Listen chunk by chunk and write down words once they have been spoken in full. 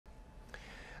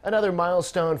Another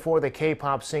milestone for the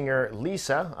K-pop singer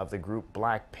Lisa of the group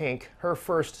Blackpink. Her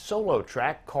first solo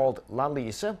track, called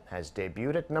Lalisa, has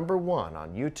debuted at #1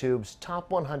 on YouTube's Top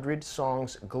 100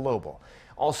 Songs Global.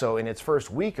 Also, in its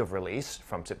first week of release,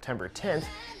 from September 10th,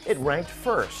 it ranked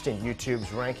first in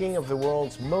YouTube's ranking of the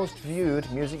world's most viewed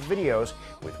music videos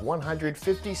with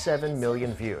 157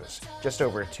 million views. Just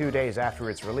over 2 days after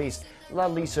its release,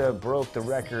 Lalisa broke the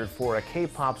record for a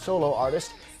K-pop solo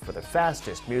artist for the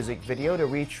fastest music video to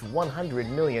reach 100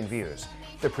 million views.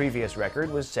 The previous record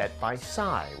was set by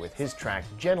Psy with his track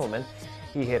Gentleman.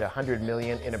 He hit 100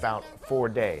 million in about 4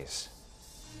 days.